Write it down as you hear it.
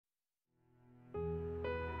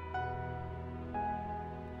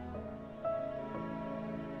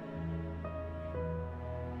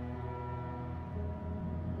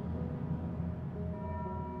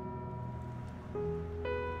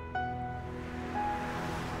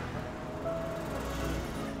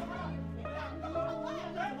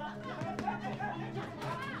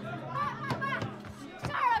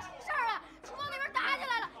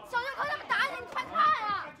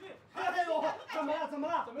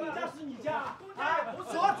你家是你家，哎，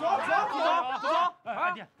走！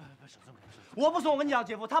阿弟，手松开，我不说，我跟你讲，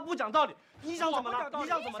姐夫他不讲道理。你想怎么的？你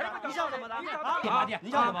想怎么的？你想怎么的？啊，阿弟，你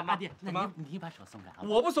想怎么？阿弟，那你把手松开啊！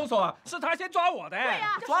我不松手啊，是他先抓我的。对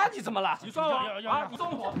呀，抓你怎么了？你抓我啊！你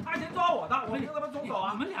松手，他先抓我的，我凭什么松手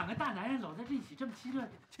啊？你们两个大男人搂在这一起这么亲热，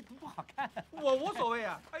这多不好看。我无所谓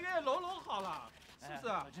啊，他愿意搂好了，是不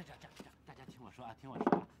是啊？这，大家听我说啊，听我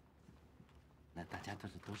说啊。那大家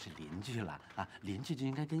都是邻居了啊，邻居就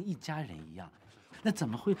应该跟一家人一样。那怎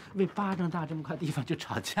么会为巴掌大这么块地方就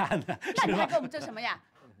吵架呢？那你还跟我们争什么呀？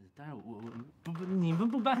当然我不，你们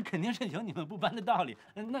不搬肯定是有你们不搬的道理。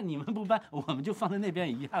那你们不搬，我们就放在那边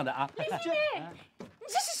一样的啊。李飞，你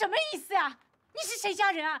这是什么意思啊？你是谁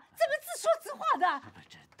家人啊？怎么自说自话的？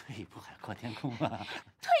这退一步海阔天空啊！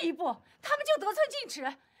退一步，他们就得寸进尺，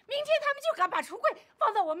明天他们就敢把橱柜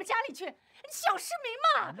放到我们家里去。小市民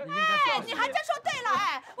嘛，哎，你还真说对了，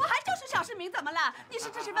哎，我还就是小市民，怎么了？你是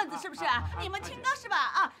知识分子是不是？你们亲哥是吧？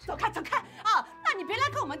啊，走开走开啊！那你别来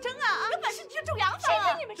跟我们争啊！有本事你就住洋房。谁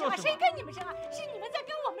跟你们争啊？谁跟你们争啊？是你们在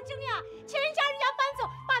跟我们争呀！钱人家人家搬走，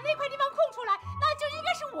把那块地方空出来，那就应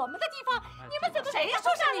该是我们的地方。你们怎么谁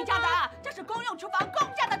说是你家的啊？这是公用厨房，公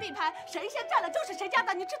家的地盘，谁先占了就是谁家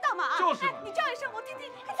的，你知道吗？啊，就是你叫一声，我听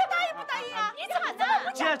听，他答应不答应啊？你怎么这么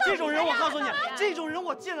不讲道理？姐，这种人我告诉你，这种人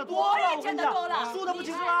我见得多了。我跟你讲，说的不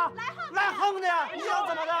清楚啊！来横的呀！你要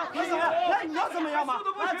怎么的？你怎么样？来，你要怎么样嘛？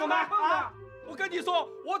来，怎么啊？我跟你说，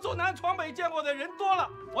我走南闯北见过的人多了。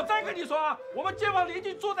我再跟你说啊，我们街坊邻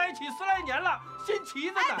居住在一起10来年了，心齐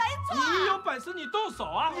着呢。没错。你有本事你动手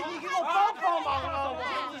啊！你给我帮忙啊！我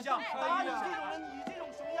跟你讲，啊，你这种人，你这种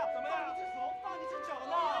什么样？怎么样？放一只手，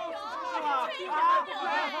放一只脚呢？是吧？啊，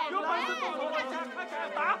有本事动手，我看看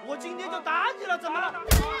打！我今天就打你了，怎么了？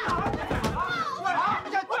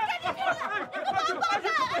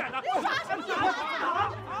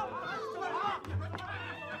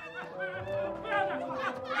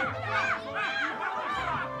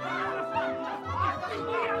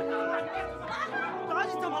打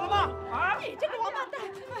你怎么了嘛？啊！你这个王八蛋！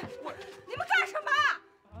你们干什么？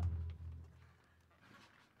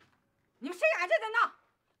你们谁挨着的闹？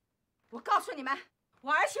我告诉你们，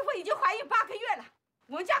我儿媳妇已经怀孕8个月了，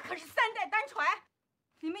我们家可是3代单传。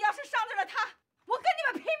你们要是伤着了她，我跟你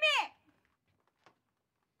们拼命！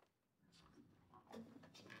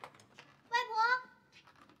外婆。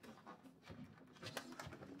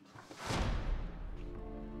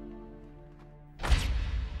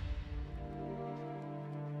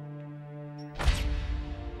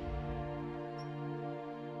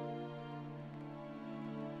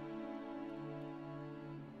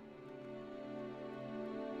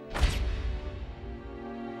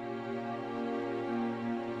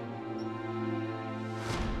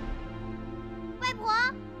外婆。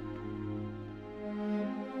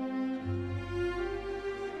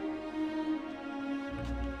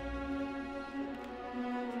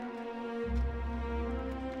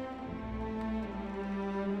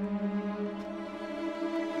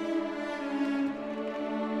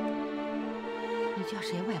你叫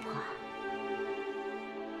谁外婆？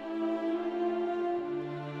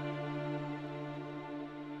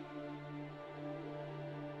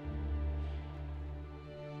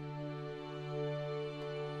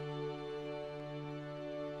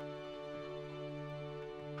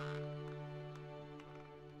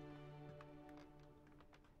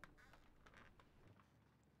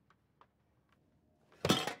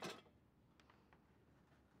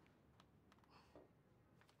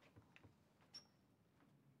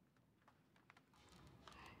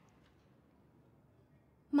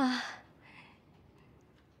妈，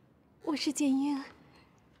我是建英。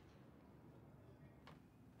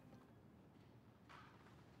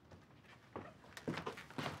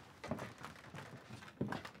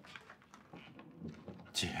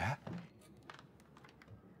姐，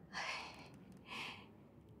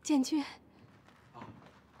建军，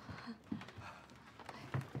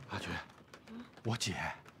阿军，我姐。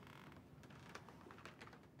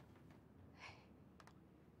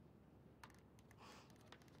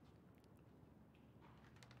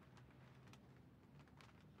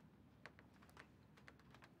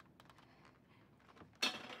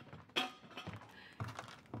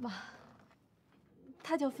妈，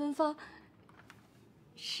她叫芬芳，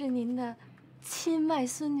是您的亲外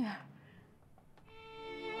孙女儿。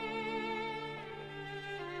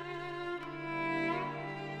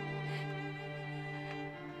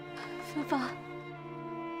芬芳，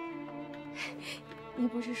你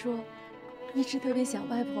不是说一直特别想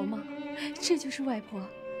外婆吗？这就是外婆，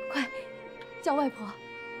快叫外婆。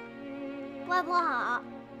外婆好。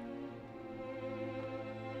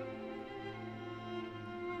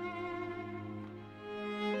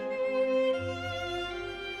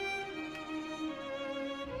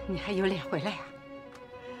你还有脸回来呀？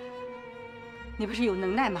你不是有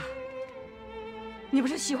能耐吗？你不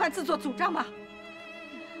是喜欢自作主张吗？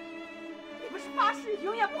你不是发誓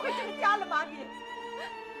永远不回这个家了吗？你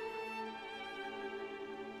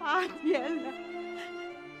8年了，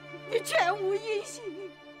你全无音信，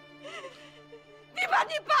你把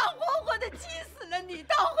你爸活活的气死了，你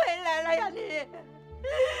倒回来了呀你！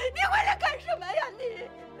你回来干什么呀你？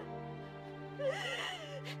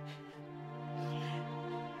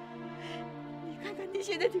你看看你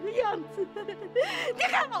现在这个样子，你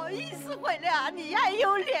还好意思回来啊？你还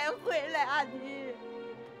有脸回来啊你？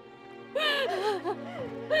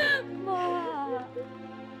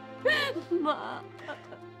妈，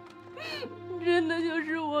真的就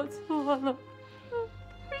是我错了，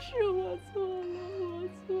是我错了，我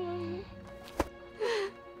错了。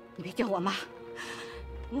你别叫我妈，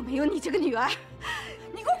我没有你这个女儿，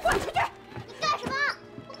你给我滚出去！你干什么？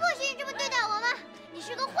我不许你这么对待我们！你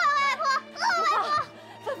是个坏外婆，恶外婆！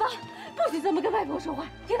芬芳，不许这么跟外婆说话，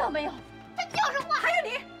听到没有？她就是坏。还有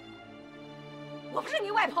你，我不是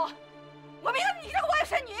你外婆，我没有你这个外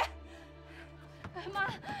甥女。妈，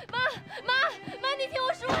你听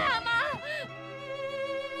我说呀，妈。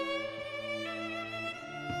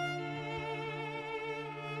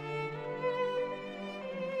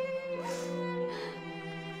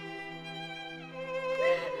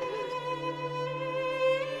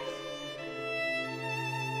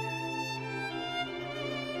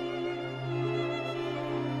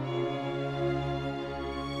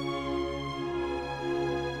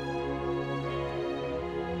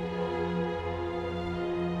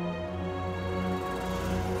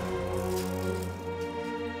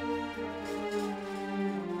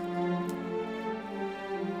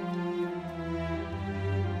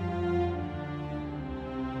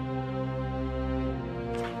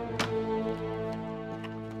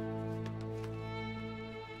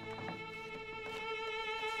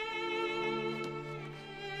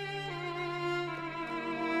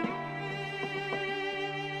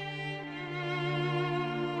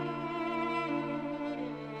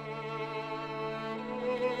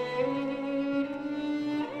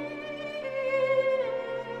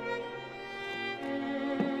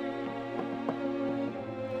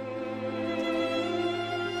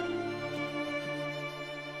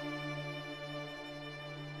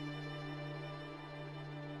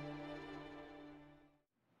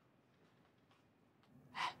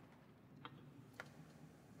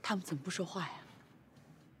他们怎么不说话呀？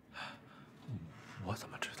我怎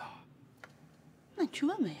么知道？那你去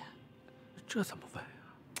问问呀。这怎么问呀？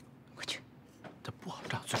快去。这不好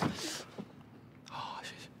张嘴。好，谢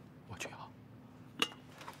谢，我去啊。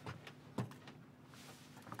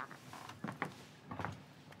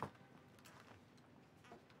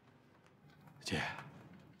姐，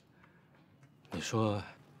你说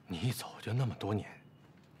你一走就那么多年，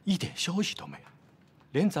一点消息都没有，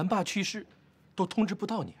连咱爸去世都通知不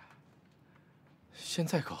到你啊。现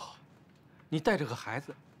在可好，你带着个孩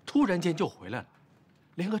子，突然间就回来了，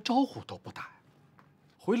连个招呼都不打，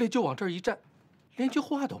回来就往这儿一站，连句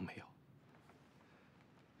话都没有。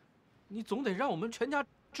你总得让我们全家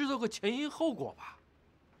知道个前因后果吧？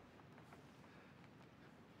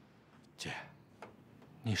姐，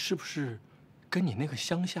你是不是跟你那个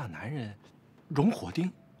乡下男人荣火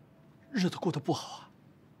丁日子过得不好啊？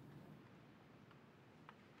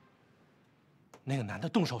那个男的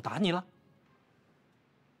动手打你了？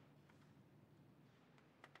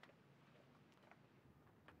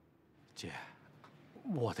姐，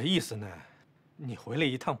我的意思呢，你回来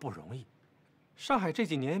一趟不容易，上海这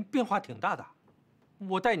几年变化挺大的，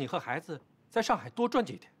我带你和孩子在上海多转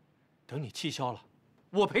几天，等你气消了，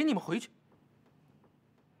我陪你们回去。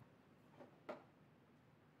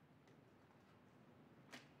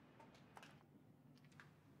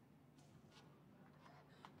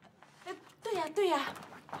对呀，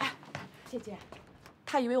哎，姐姐，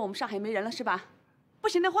他以为我们上海没人了是吧？不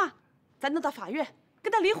行的话，咱弄到法院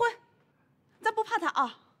跟他离婚，咱不怕他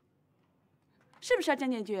啊，是不是啊，江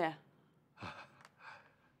建军？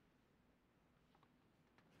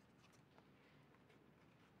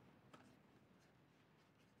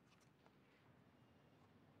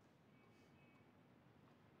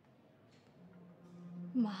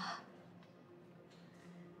妈，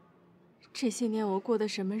这些年我过的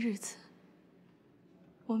什么日子？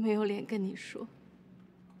我没有脸跟你说，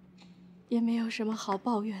也没有什么好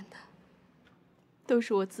抱怨的，都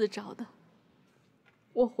是我自找的，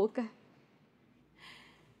我活该。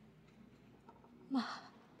妈，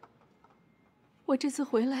我这次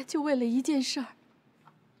回来就为了一件事儿，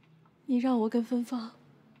你让我跟芬芳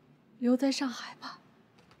留在上海吧。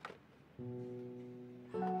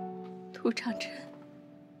涂长辰，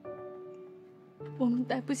我们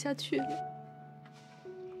待不下去了。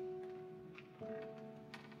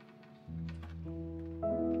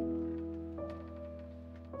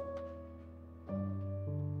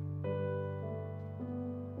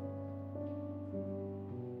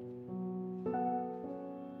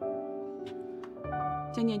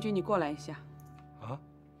江建军，你过来一下。啊？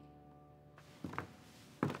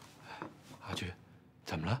阿菊，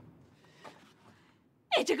怎么了？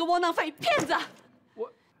你这个窝囊废，骗子！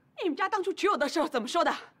你们家当初娶我的时候怎么说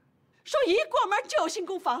的？说一过门就有新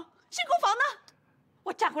公房，新公房呢？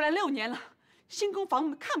我嫁回来6年了，新公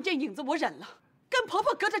房看不见影子我忍了，跟婆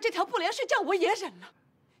婆隔着这条布帘睡觉我也忍了，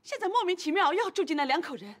现在莫名其妙又要住进来2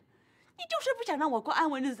口人，你就是不想让我过安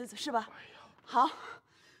稳日子是吧？好，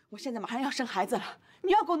我现在马上要生孩子了，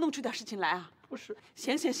你要给我弄出点事情来啊！不是，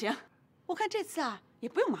行，我看这次啊也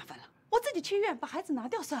不用麻烦了，我自己去医院把孩子拿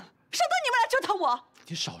掉算了，省得你们来折腾我。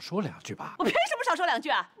你少说2句吧。我凭什么少说2句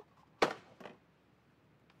啊？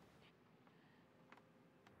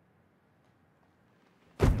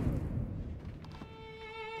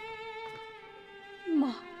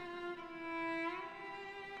妈，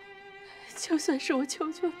就算是我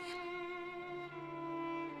求求你了。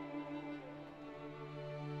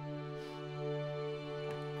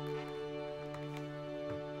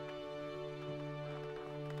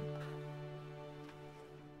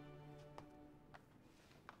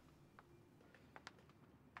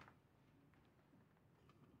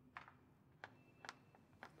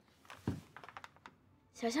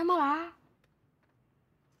小乡巴佬，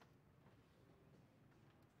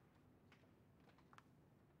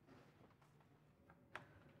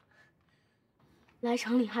来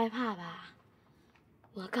城里害怕吧？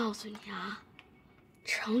我告诉你啊，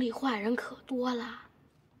城里坏人可多了。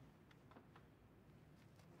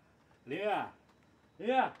林月，林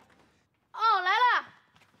月，哦，来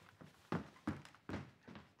了。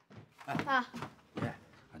哎，林月，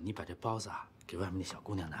你把这包子啊给外面那小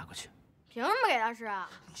姑娘拿过去。凭什么给她吃啊？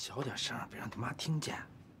你小点声，别让你妈听见。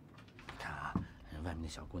你看啊，人外面那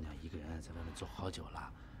小姑娘一个人在外面坐好久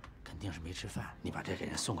了，肯定是没吃饭。你把这给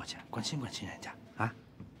人送过去，关心关心人家啊。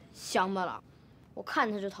乡巴佬，我看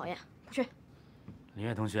他就讨厌，不去。林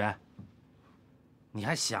月同学，你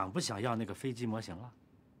还想不想要那个飞机模型了？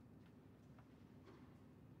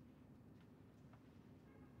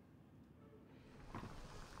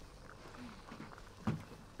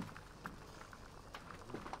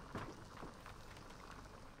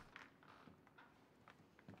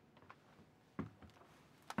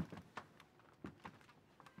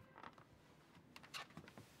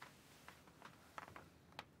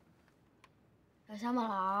小乡巴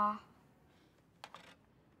佬，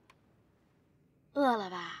饿了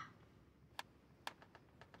吧？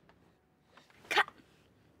看，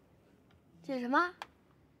这是什么？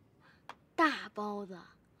大包子，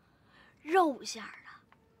肉馅儿的。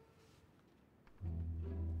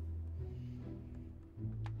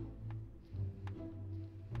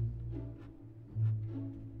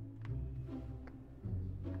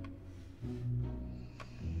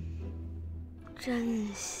真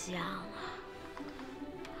香啊！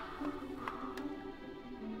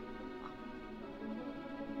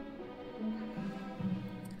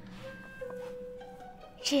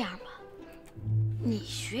这样吧，你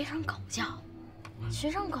学成狗叫，学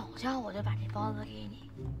成狗叫，我就把这包子给你。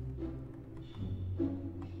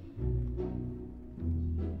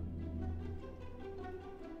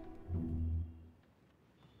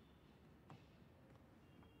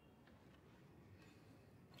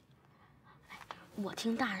我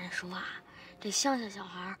听大人说啊，这乡下小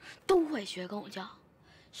孩都会学狗叫，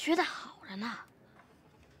学得好着呢。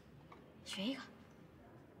学一个。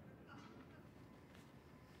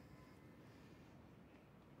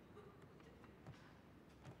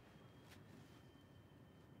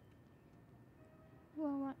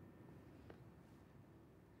我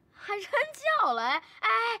还真叫了，哎，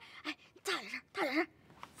大点声，大点声，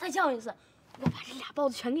再叫一次，我把这俩包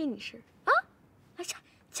子全给你吃啊！哎，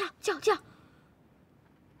叫！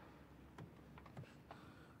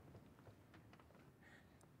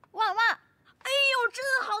哇！哎呦，真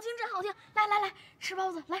好听，真好听！来，吃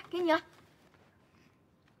包子，来，给你了。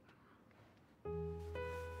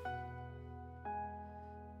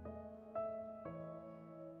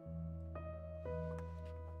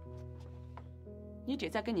你只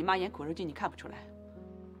在跟你妈演苦肉计，你看不出来。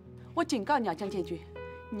我警告你啊，江建军，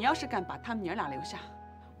你要是敢把他们娘俩留下，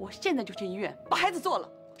我现在就去医院把孩子做了，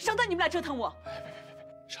省得你们来折腾我。哎，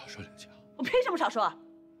别，少说2句啊！我凭什么少说啊？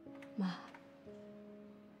妈，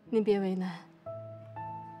您别为难，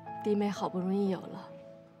弟妹好不容易有了，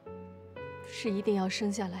是一定要生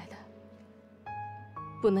下来的，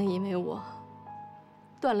不能因为我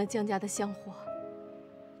断了江家的香火。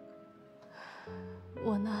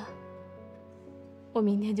我呢，我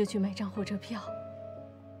明天就去买张火车票，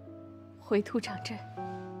回兔场镇。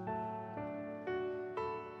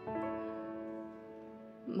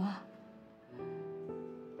妈，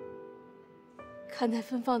看在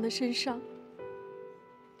芬芳的身上，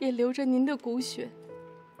也流着您的骨血。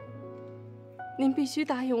您必须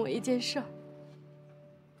答应我一件事儿，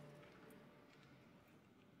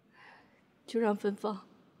就让芬芳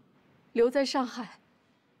留在上海，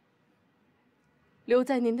留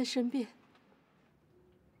在您的身边。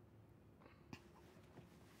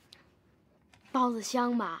包子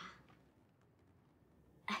香吧？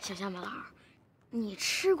哎，小香宝儿，你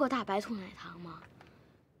吃过大白兔奶糖吗？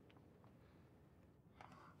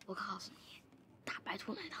我告诉你，大白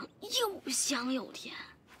兔奶糖又香又甜。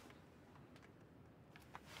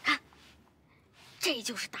看，这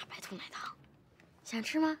就是大白兔奶糖，想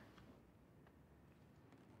吃吗？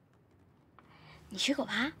你学狗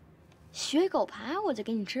爬，学狗爬，我就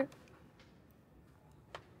给你吃。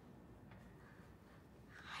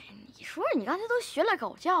哎，你说你刚才都学了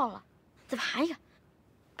狗叫了，再爬一个，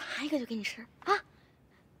爬一个就给你吃啊！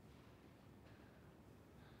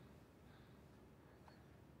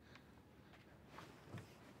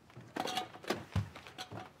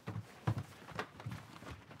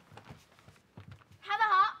爬得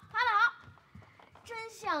好，爬得好，真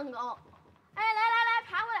像狗。哎，来来来，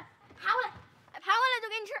爬回来，爬回来。爬回来就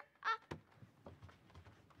给你吃啊！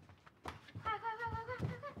快快快快快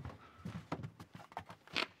快快！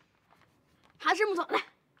爬真不错，来，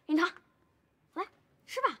给你糖，来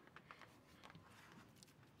吃吧。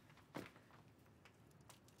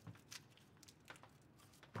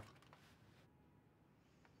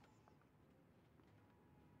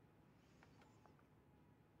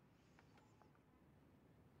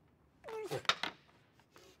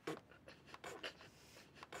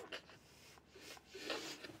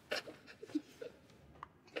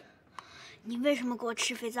你为什么给我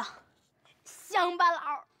吃肥皂？乡巴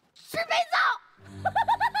佬，吃肥皂！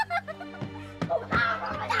我打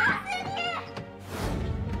死你！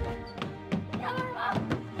你想干什么？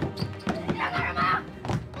你想干什么？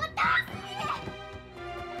我打死你！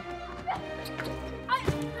哎，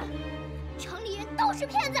城里人都是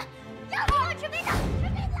骗子，让给我吃肥皂，吃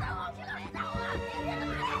肥皂，我吃个肥皂啊！你这个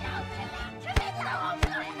妈呀，吃肥皂，我吃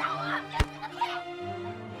个肥皂啊！你这个屁！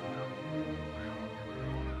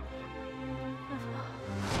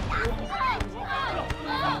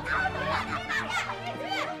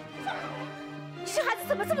你这孩子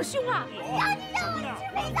怎么这么凶啊？让你让我吃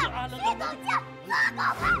肥皂，学狗叫，做狗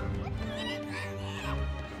爬，我踢你死你！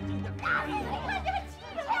打死你！我这个欺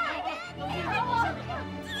骗你！你让我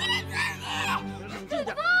踢你死你！芬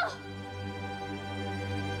芳，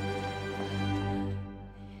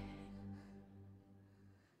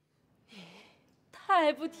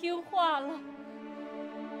太不听话了。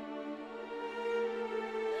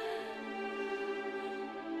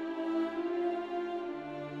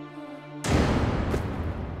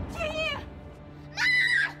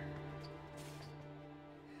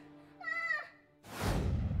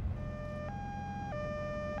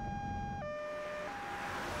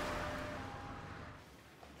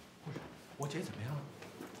我姐怎么样了？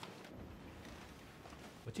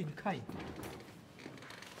我进去看一眼。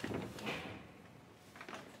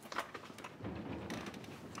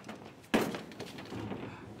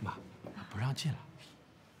妈，不让进了。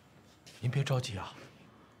您别着急啊。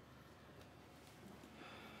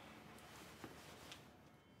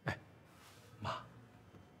哎，妈，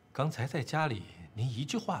刚才在家里您一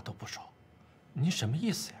句话都不说，您什么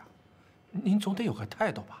意思呀？您总得有个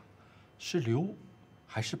态度吧？是留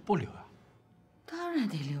还是不留啊？当然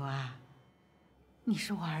得留啊！你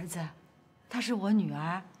是我儿子，她是我女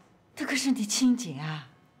儿，她可是你亲姐啊！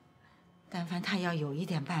但凡她要有一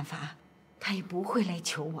点办法，她也不会来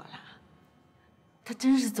求我了。她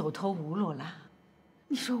真是走投无路了。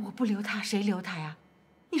你说我不留她，谁留她呀？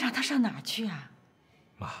你让她上哪儿去啊？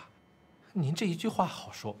妈，您这一句话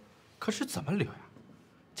好说，可是怎么留呀？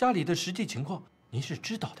家里的实际情况您是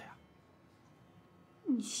知道的呀。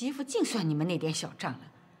你媳妇净算你们那点小账了。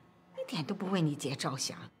一点都不为你姐着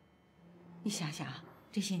想，你想想，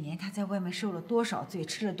这些年她在外面受了多少罪，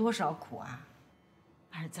吃了多少苦啊！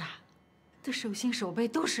儿子，这手心手背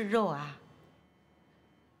都是肉啊！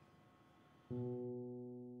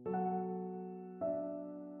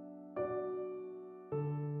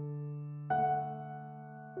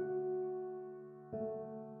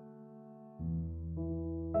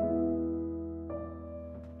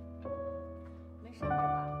没伤着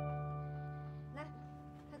吧？来，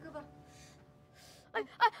抬胳膊。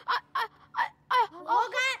活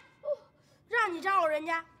该！让你招惹人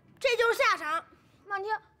家，这就是下场。妈听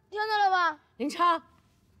见了吧？林超，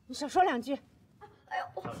你少说2句。哎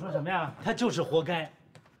呦，少说什么呀？她就是活该。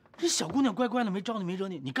这小姑娘乖乖的，没招你没惹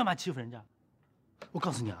你，你干嘛欺负人家？我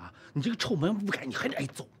告诉你啊，你这个臭门不改，你还得挨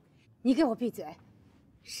揍。你给我闭嘴！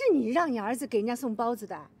是你让你儿子给人家送包子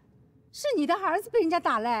的，是你的儿子被人家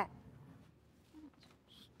打嘞。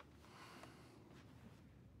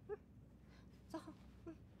走好，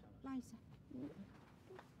拉一下。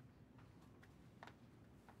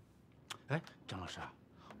哎，张老师，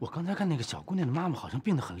我刚才看那个小姑娘的妈妈好像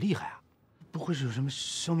病得很厉害啊，不会是有什么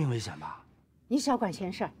生命危险吧？你少管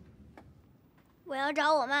闲事儿。我要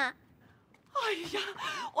找我妈。哎呀，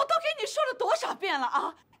我都给你说了多少遍了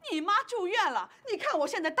啊！你妈住院了，你看我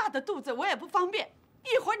现在大着肚子，我也不方便。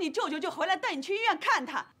一会儿你舅舅就回来带你去医院看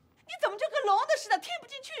他，你怎么就跟聋的似的听不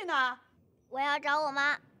进去呢？我要找我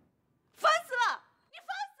妈。烦死了！你烦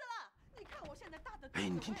死了！你看我现在大着肚子，哎，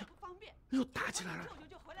你听听，不方便。又打起来了。舅舅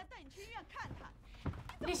就回来带你去医院看他。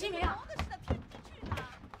李新明，聋的似的听不进去呢？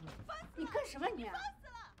烦死了！你干什么你？烦死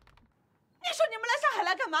了！你说你们来上海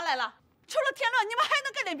来干嘛来了？除了添乱，你们还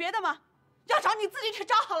能干点别的吗？要找你自己去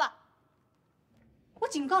找好了。我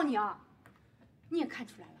警告你啊，你也看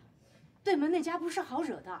出来了，对门那家不是好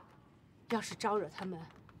惹的。要是招惹他们，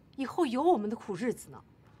以后有我们的苦日子呢。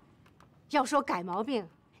要说改毛病，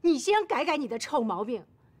你先改改你的臭毛病。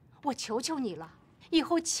我求求你了，以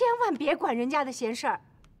后千万别管人家的闲事儿。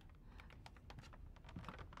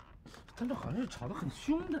他这好像是吵得很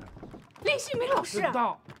凶的。林新明老师，知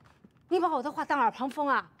道。你把我的话当耳旁风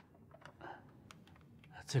啊！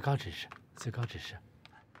最高指示，最高指示。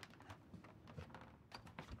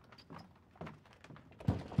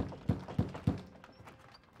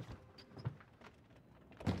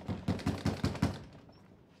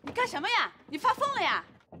你干什么呀？你发疯了呀？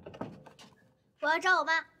我要找我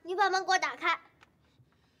妈，你把门给我打开。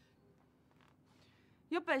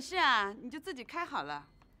有本事啊，你就自己开好了。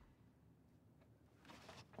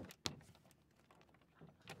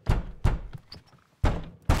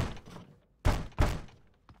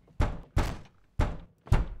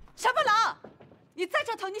小白狼，你再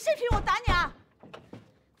这头，你信不信我打你啊？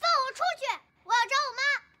放我出去！我要找我妈。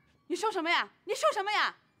你说什么呀？你说什么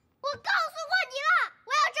呀？我告诉过你了，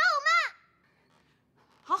我要找我妈。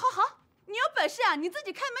好，好，好，你有本事啊，你自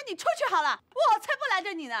己开门，你出去好了，我才不拦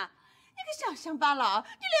着你呢。你个小乡巴佬，你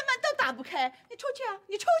连门都打不开，你出去啊，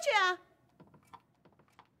你出去啊！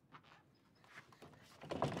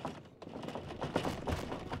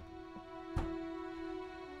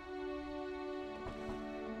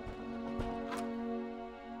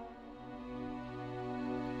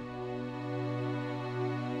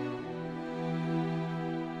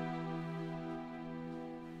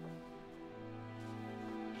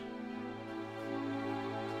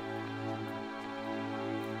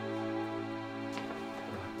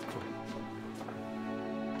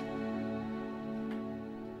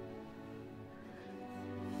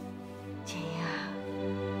建英啊，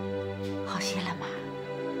好些了吗？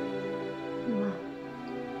妈，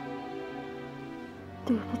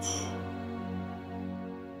对不起，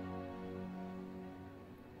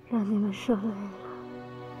让你们受累了。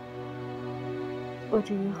我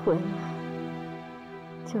这一回来，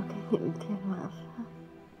就给你们添麻烦。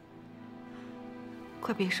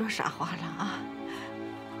快别说傻话了啊！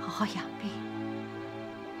好好养病。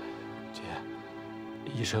姐，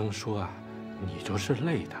医生说啊，你就是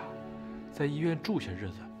累的，在医院住些日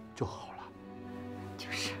子就好了。就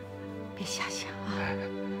是，别瞎想啊。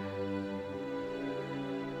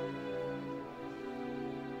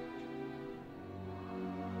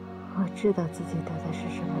我知道自己得的是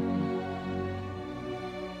什么病，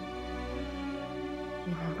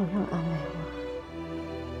你们不用安慰我。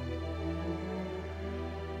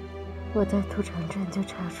我在土场镇就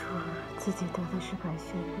查出自己得的是白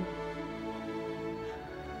血病，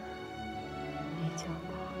没救了。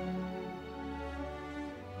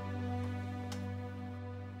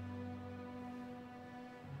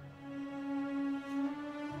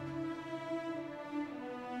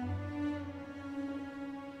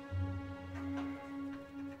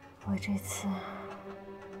我这次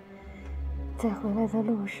在回来的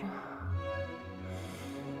路上，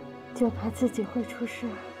就怕自己会出事，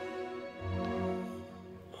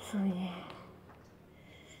所以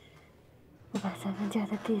我把咱们家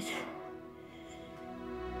的地址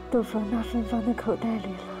都放到芬芳的口袋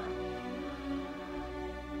里了，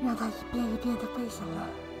让他一遍一遍地背下来。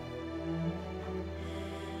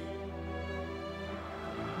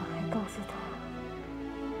我还告诉他，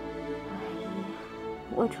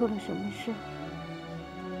我出了什么事，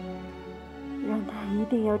让他一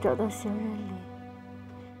定要找到祥仁里，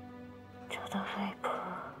找到外婆，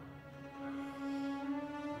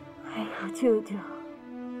还有舅舅。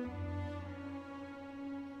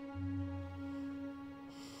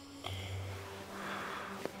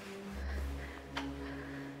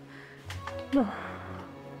妈，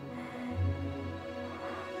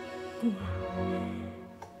你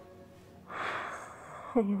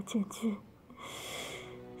还有建军，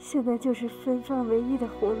现在就是芬芳唯一的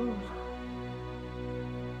活路了。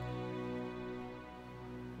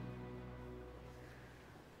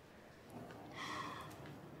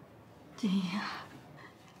金英啊，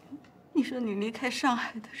你说你离开上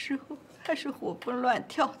海的时候还是活蹦乱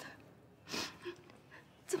跳的，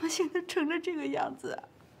怎么现在成了这个样子啊？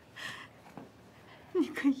你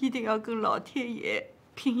可一定要跟老天爷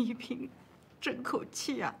拼一拼，争口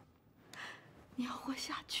气啊！你要活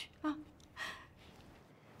下去啊！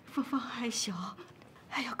芳芳还小，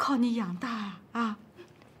还要靠你养大啊！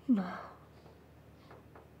妈，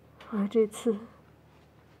我这次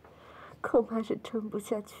恐怕是撑不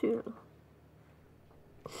下去了。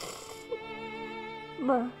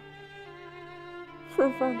妈，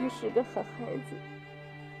芬芳她是个好孩子，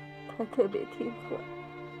她特别听话，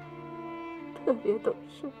特别懂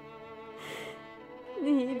事。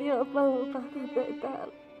你一定要帮我把她带大了，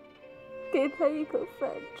给她一口饭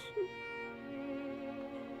吃。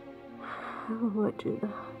我知道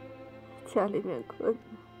家里面困难，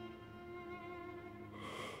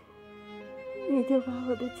你就把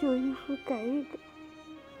我的旧衣服改一改，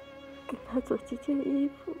给她做几件衣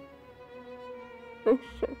服，能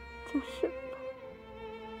省就省吧。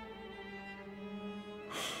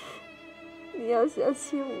你要相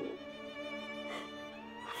信我，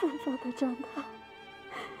芬芳的长大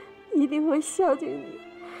一定会孝敬你，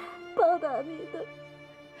报答你的。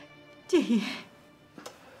静怡，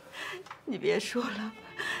你别说了，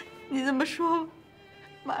你这么说，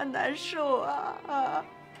妈难受啊！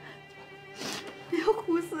不要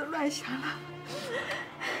胡思乱想了，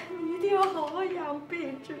你一定要好好养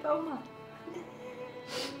病，知道吗？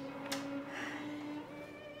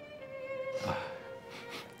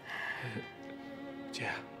姐，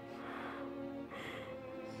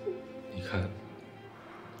你看，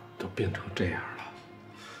都病成这样了，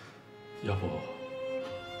要不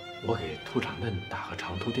我给涂长嫩打个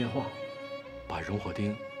长途电话，把荣火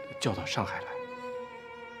丁叫到上海来。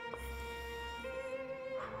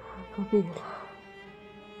不必了，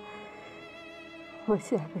我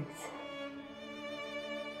下辈子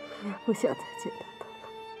也不想再见到他了。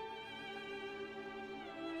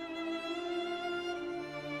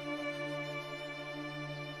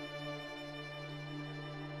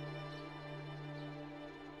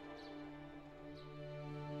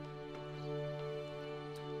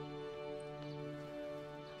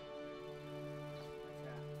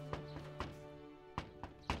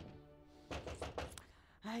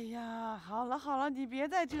哎呀，好了好了，你别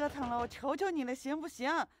再折腾了，我求求你了，行不行？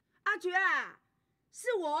阿菊啊，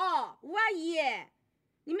是我吴阿姨，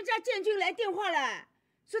你们家建军来电话了，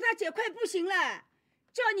说他姐快不行了，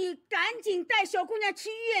叫你赶紧带小姑娘去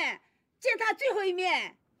医院见她最后一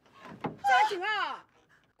面，抓紧啊，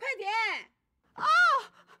快点！哦，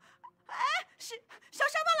哎，是小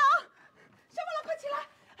乡巴佬，乡巴佬快起来，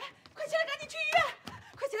哎，快起来，赶紧去医院，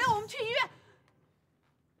快起来，我们去医院。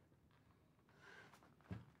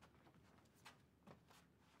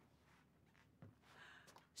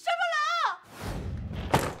乡巴佬！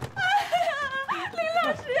哎呀，林老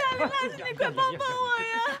师呀，林老师，你快帮帮我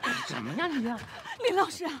呀！什么呀你呀？林老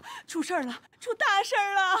师啊，出事儿了，出大事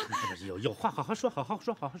儿了！有话好好说，好好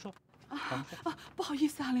说，好好说。不好意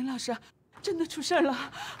思啊，林老师，真的出事儿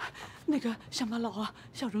了。那个乡巴佬啊，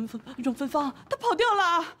小荣芬芳，她跑掉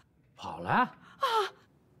了。跑了？啊！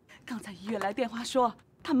刚才医院来电话说，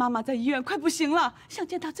她妈妈在医院快不行了，想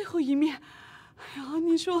见她最后一面。哎呀，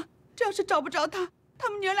你说这要是找不着她，他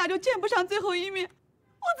们娘俩就见不上最后一面，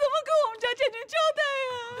我怎么跟我们家建军交代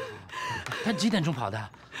呀？他几点钟跑的？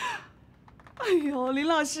哎呦，林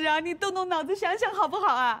老师啊，你动动脑子想想好不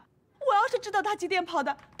好啊？我要是知道他几点跑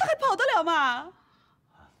的，他还跑得了吗？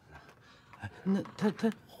那他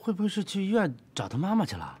会不会是去医院找他妈妈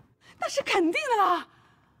去了？那是肯定的啦。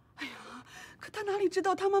哎呀，可他哪里知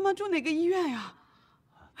道他妈妈住哪个医院呀？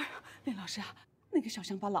哎呀，林老师啊，那个小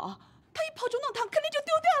乡巴佬，他一跑出弄堂，肯定就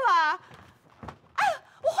丢掉了。哎，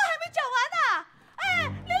我话还没讲完呢。哎，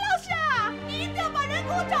林老师啊，你一定要把人给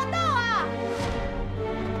我找到啊！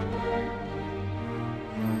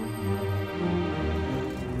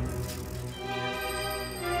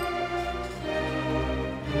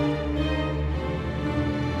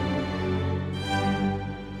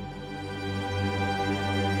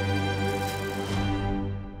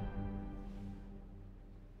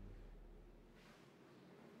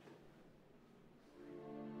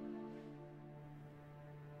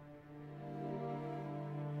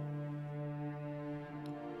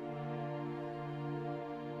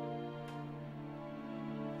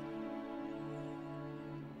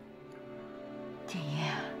建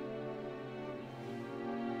言啊，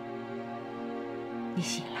你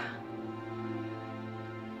醒了？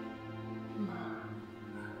妈，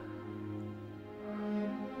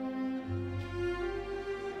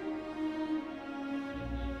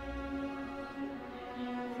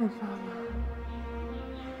芬芳呢？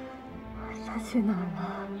他去哪儿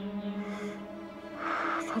了？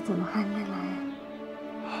他怎么还没来？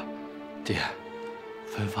爹，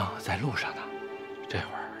芬芳在路上呢，这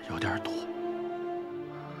会儿有点堵。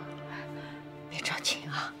别着急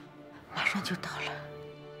啊，马上就到了。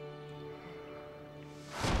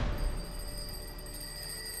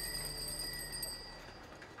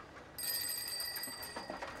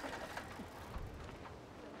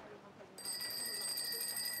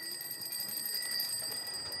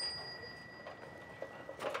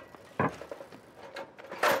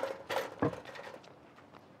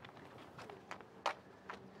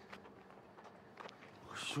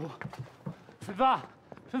叔，芬芳，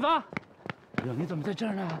芬芳，哎呦，你怎么在这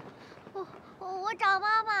儿呢？我找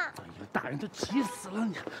妈妈。哎呦，大人都急死了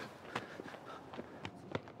你。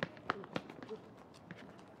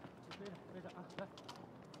背着啊，来。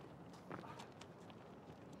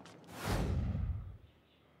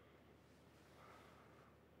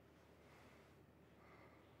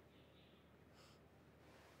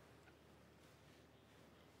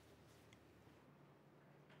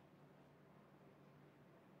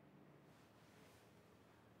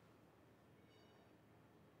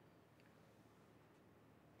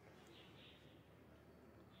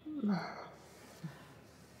妈，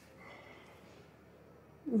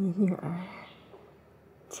你女儿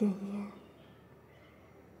建言，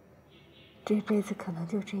这辈子可能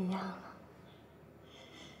就这样了。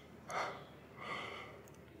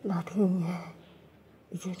老天爷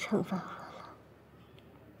已经惩罚我了，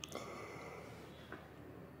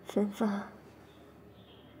芬芳，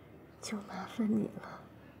就麻烦你了，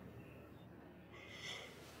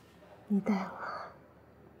你带我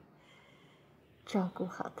照顾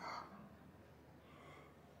好他，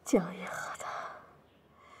教育好他，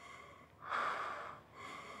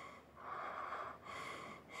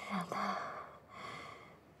让他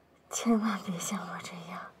千万别像我这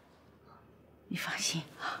样。你放心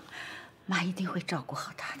啊，妈一定会照顾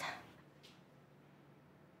好他的。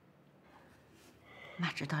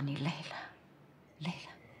妈知道你累了，累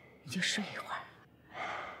了你就睡一会儿。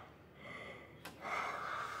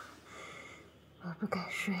我不敢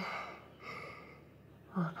睡，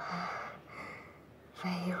我怕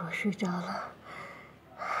万一我睡着了，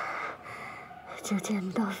就见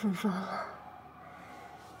不到芬芳了。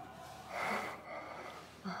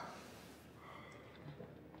妈，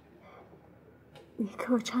你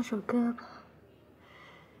给我唱首歌吧，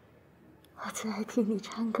我最爱听你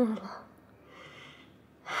唱歌了。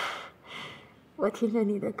我听着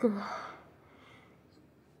你的歌，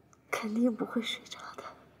肯定不会睡着的。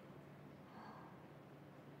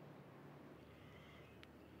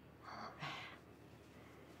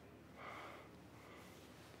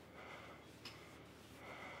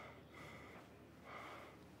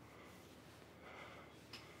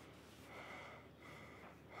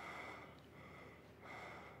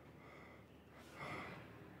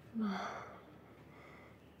妈，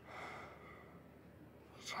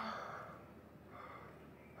你唱，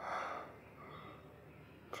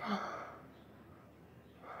唱。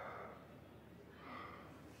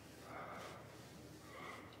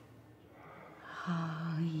好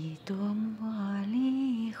一朵茉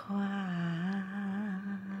莉花，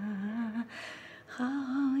好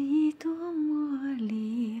一朵茉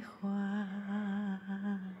莉花，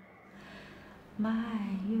满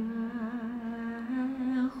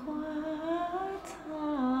园花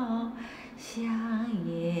草，想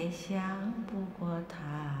也想不过它。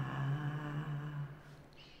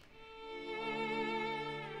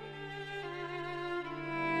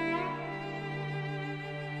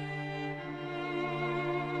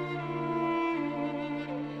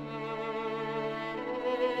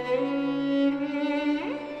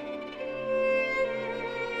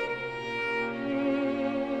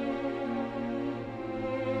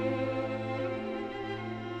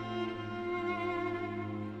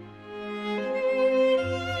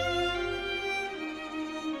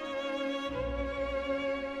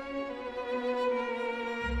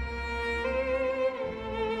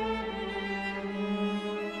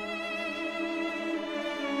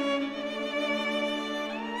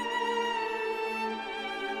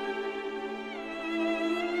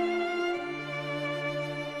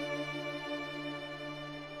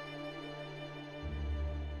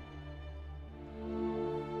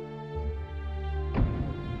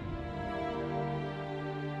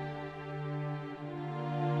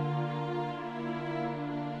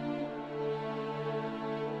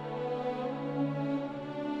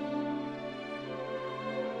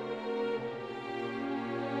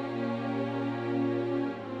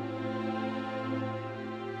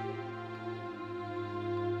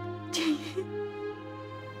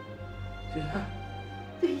姐，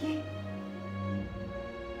对英。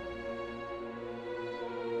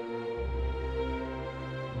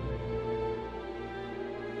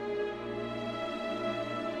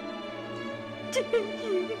建英，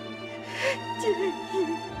建英，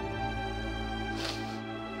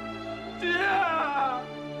姐。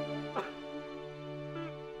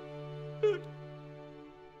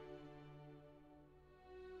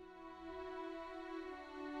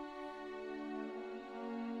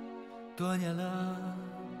多年了，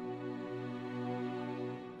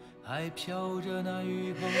还飘着那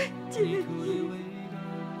雨后泥土的味道。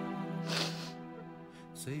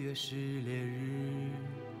岁月是烈日，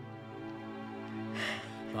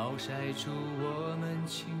暴晒出我们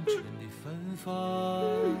青春的芬芳。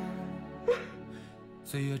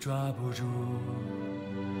岁月抓不住，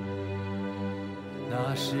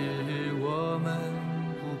那时我们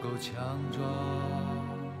不够强壮。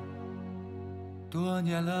多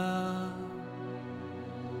年了，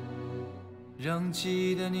仍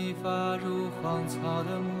记得你发如荒草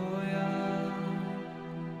的模样。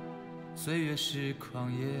岁月是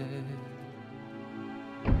旷野，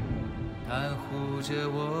袒护着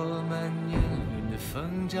我们年轮的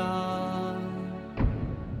疯长。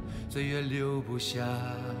岁月留不下，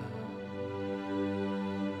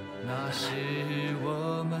那时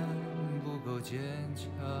我们不够坚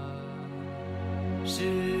强。是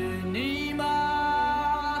你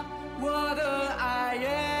吗，我的爱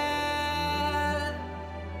人？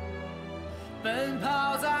奔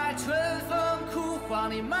跑在春风枯黄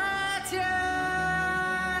的马田，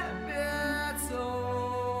别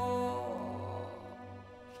走。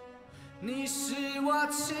你是我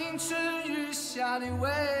青春余下的味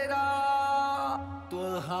道，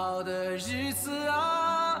多好的日子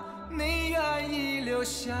啊，你愿意留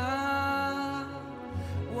下？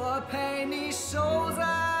我陪你守在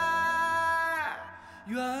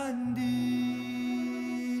原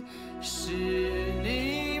地。是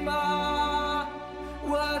你吗，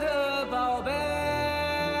我的宝贝？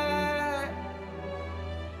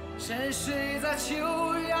沉睡在秋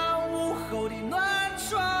阳午后的暖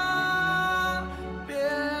床，别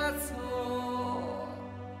走。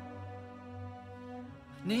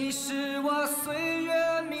你是我岁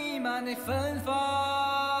月弥漫的芬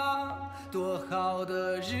芳，多好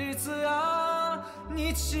的日子啊，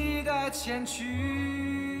你期待前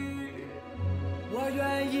去，我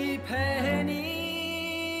愿意陪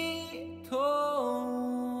你同往。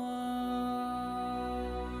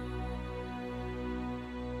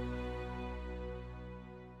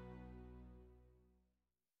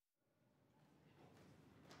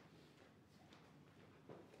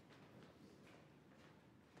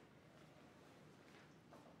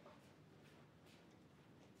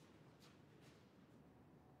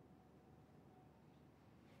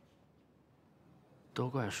都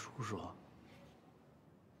怪叔叔，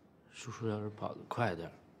叔叔要是跑得快点，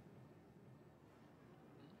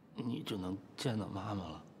你就能见到妈妈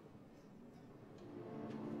了。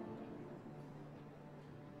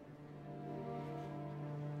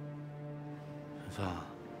芬芳，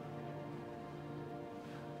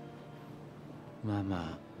妈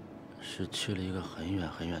妈是去了一个很远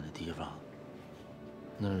很远的地方，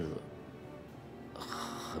那儿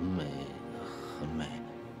很美，很美。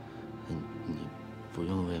你不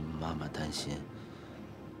用为妈妈担心。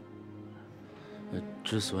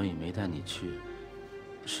之所以没带你去，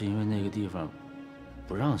是因为那个地方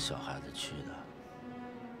不让小孩子去的。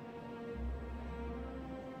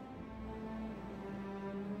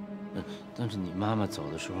但是你妈妈走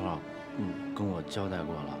的时候，跟我交代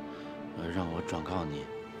过了，让我转告你，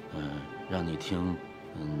让你听，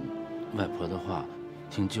外婆的话，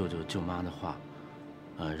听舅舅舅妈的话，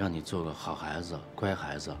让你做个好孩子，乖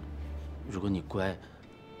孩子。如果你乖，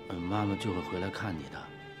妈妈就会回来看你的。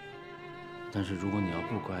但是如果你要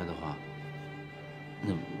不乖的话，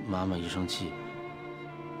那妈妈一生气，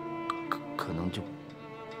可能就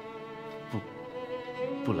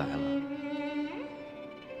不来了。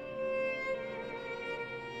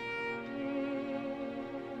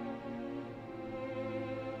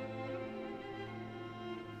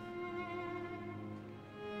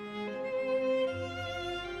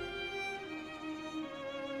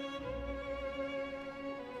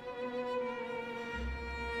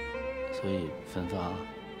所以，芬芳，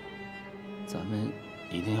咱们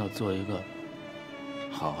一定要做一个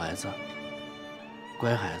好孩子、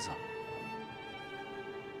乖孩子。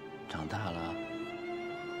长大了，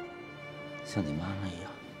像你妈妈一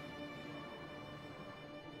样，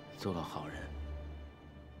做个好人。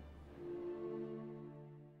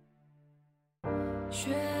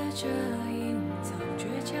学着营造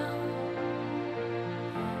倔强，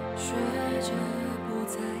学着不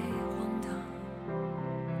再荒唐。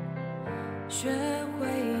学会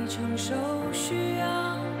承受需要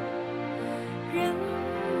忍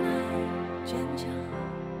耐坚强，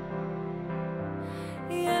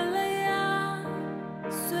眼泪啊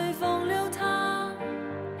随风流淌，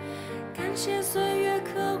感谢岁月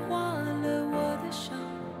刻画了我的伤，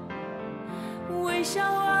微笑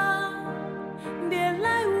啊别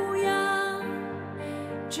来无恙，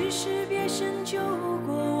只是别深究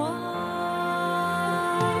过往。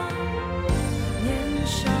年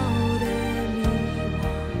少的迷惘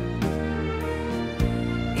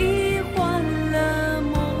已换了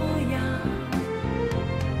模样，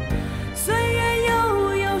岁月悠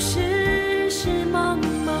悠，世事茫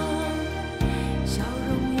茫，笑容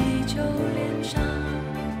依旧脸上，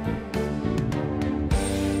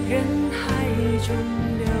人海中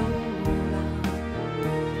流浪，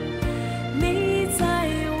你在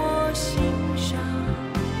我心上，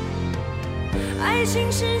爱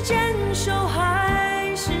情是坚守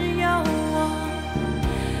还是遥望，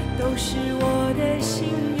都是我的信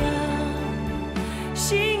仰，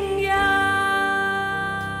信仰。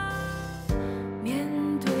面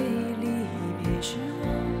对离别失望，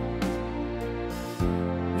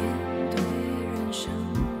面对人生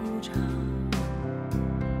无常，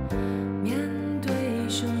面对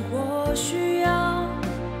生活需要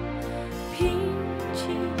平静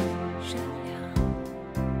善良，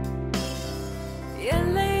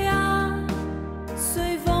眼泪啊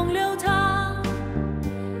随风流淌，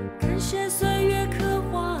感谢岁月刻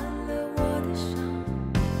画了我的伤，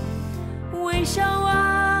微笑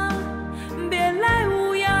啊别来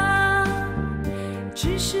无恙，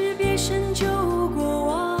只是别深究过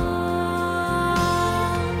往。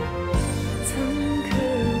曾渴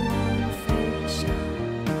望飞翔，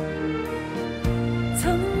曾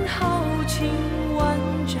豪情万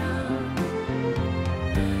丈，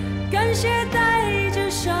感谢带着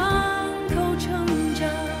伤口成长，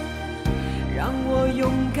让我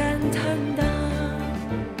勇敢坦荡。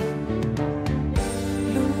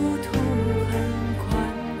路途很宽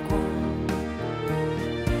广，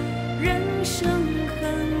人生很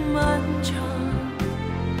漫长，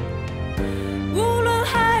无论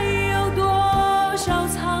还有多少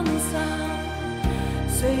沧桑，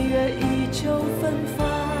岁月依旧芬芳，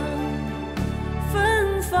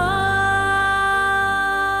芬芳。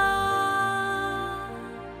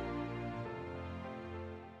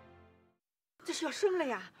这是要生了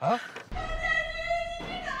呀！啊！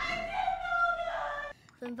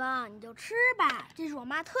芬芳，你就吃吧，这是我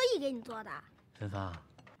妈特意给你做的。芬芳，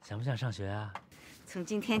想不想上学啊？从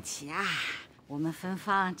今天起啊，我们芬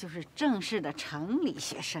芳就是正式的城里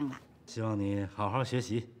学生了。希望你好好学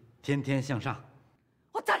习，天天向上。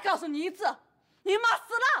我再告诉你一次，你妈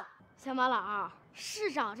死了。小马老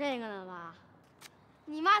是找这个的吧？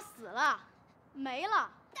你妈死了，没了。